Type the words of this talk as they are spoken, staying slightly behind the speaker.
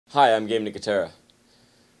Hi, I'm Gabe Nicotera.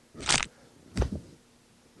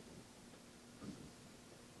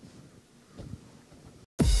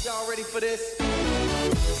 Y'all ready for this?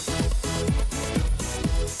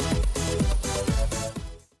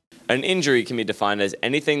 An injury can be defined as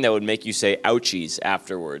anything that would make you say ouchies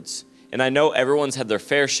afterwards. And I know everyone's had their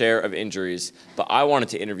fair share of injuries, but I wanted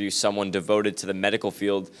to interview someone devoted to the medical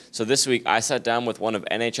field. So this week I sat down with one of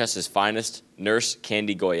NHS's finest, Nurse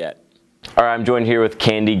Candy Goyette. All right, I'm joined here with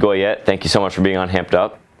Candy Goyette. Thank you so much for being on Hamped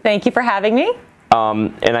Up. Thank you for having me.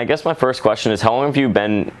 And I guess my first question is, how long have you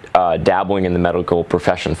been dabbling in the medical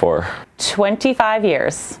profession for? 25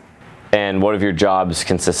 years. And what have your jobs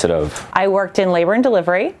consisted of? I worked in labor and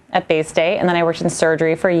delivery at Bay State, and then I worked in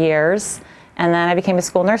surgery for years, and then I became a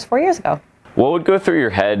school nurse 4 years ago. What would go through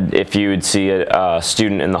your head if you would see a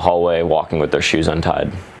student in the hallway walking with their shoes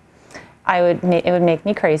untied? It would make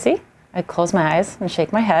me crazy. I'd close my eyes and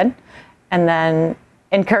shake my head, and then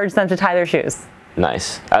encourage them to tie their shoes.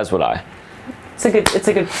 Nice, as would I. It's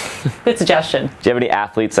a good suggestion. Do you have any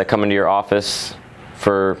athletes that come into your office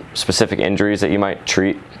for specific injuries that you might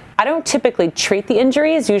treat? I don't typically treat the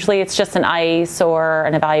injuries. Usually it's just an ice or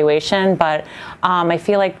an evaluation, but I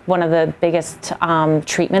feel like one of the biggest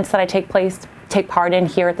treatments that I take part in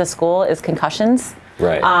here at the school is concussions.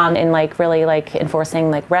 Right. And really enforcing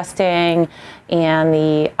resting and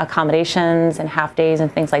the accommodations and half days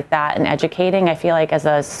and things like that, and educating. I feel like as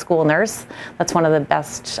a school nurse, that's one of the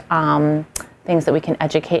best things that we can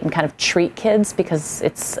educate and kind of treat kids, because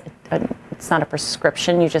it's not a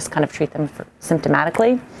prescription. You just kind of treat them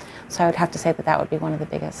symptomatically. So I would have to say that would be one of the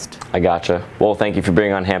biggest. I gotcha. Well, thank you for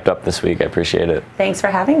being on Hamped Up this week. I appreciate it. Thanks for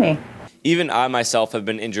having me. Even I myself have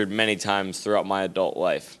been injured many times throughout my adult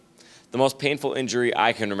life. The most painful injury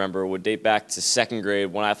I can remember would date back to 2nd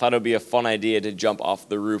grade, when I thought it would be a fun idea to jump off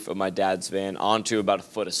the roof of my dad's van onto about a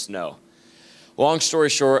foot of snow. Long story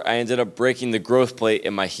short, I ended up breaking the growth plate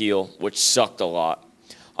in my heel, which sucked a lot.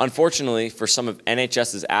 Unfortunately, for some of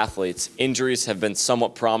NHS's athletes, injuries have been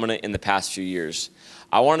somewhat prominent in the past few years.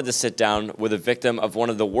 I wanted to sit down with a victim of one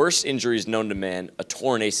of the worst injuries known to man, a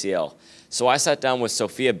torn ACL. So I sat down with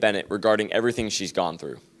Sophia Bennett regarding everything she's gone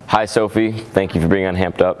through. Hi, Sophie. Thank you for being on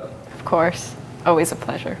Hamped Up. Of course. Always a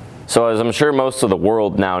pleasure. So as I'm sure most of the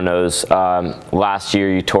world now knows, last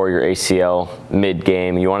year you tore your ACL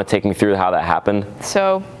mid-game. You want to take me through how that happened?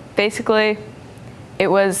 So basically, it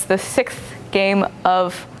was the 6th game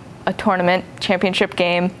of a tournament, championship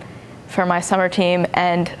game for my summer team,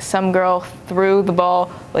 and some girl threw the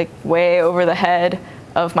ball way over the head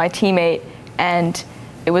of my teammate, and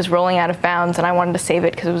it was rolling out of bounds, and I wanted to save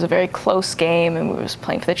it because it was a very close game and we was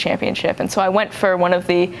playing for the championship. And so I went for one of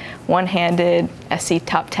the one-handed SC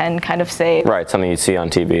top 10 kind of save. Right, something you see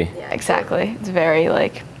on TV. Yeah, exactly. It's very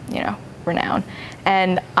renowned.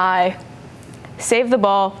 And I saved the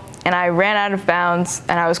ball, and I ran out of bounds,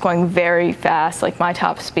 and I was going very fast, my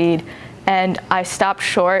top speed, and I stopped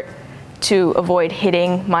short to avoid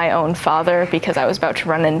hitting my own father because I was about to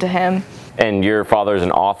run into him. And your father's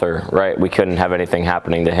an author, right? We couldn't have anything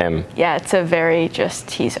happening to him. Yeah, it's a very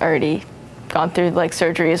he's already gone through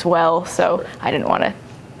surgery as well, so I didn't want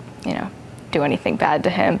to, do anything bad to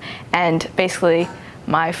him. And basically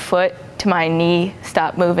my foot to my knee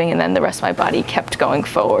stopped moving, and then the rest of my body kept going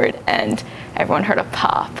forward, and everyone heard a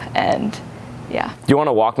pop, and yeah. Do you want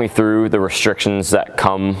to walk me through the restrictions that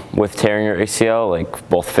come with tearing your ACL,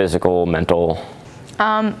 both physical, mental?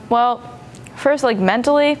 Well, first,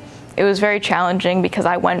 mentally, it was very challenging because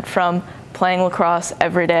I went from playing lacrosse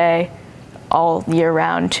every day, all year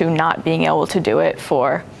round, to not being able to do it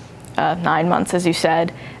for 9 months, as you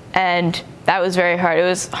said. And that was very hard. It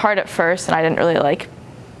was hard at first, and I didn't really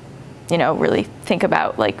really think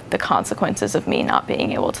about the consequences of me not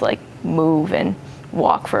being able to move and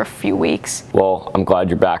walk for a few weeks. Well, I'm glad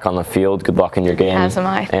you're back on the field. Good luck in your game. As am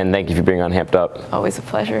I. And thank you for being on Hamped Up. Always a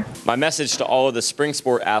pleasure. My message to all of the spring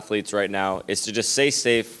sport athletes right now is to just stay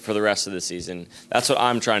safe for the rest of the season. That's what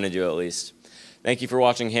I'm trying to do, at least. Thank you for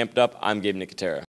watching Hamped Up. I'm Gabe Nicotera.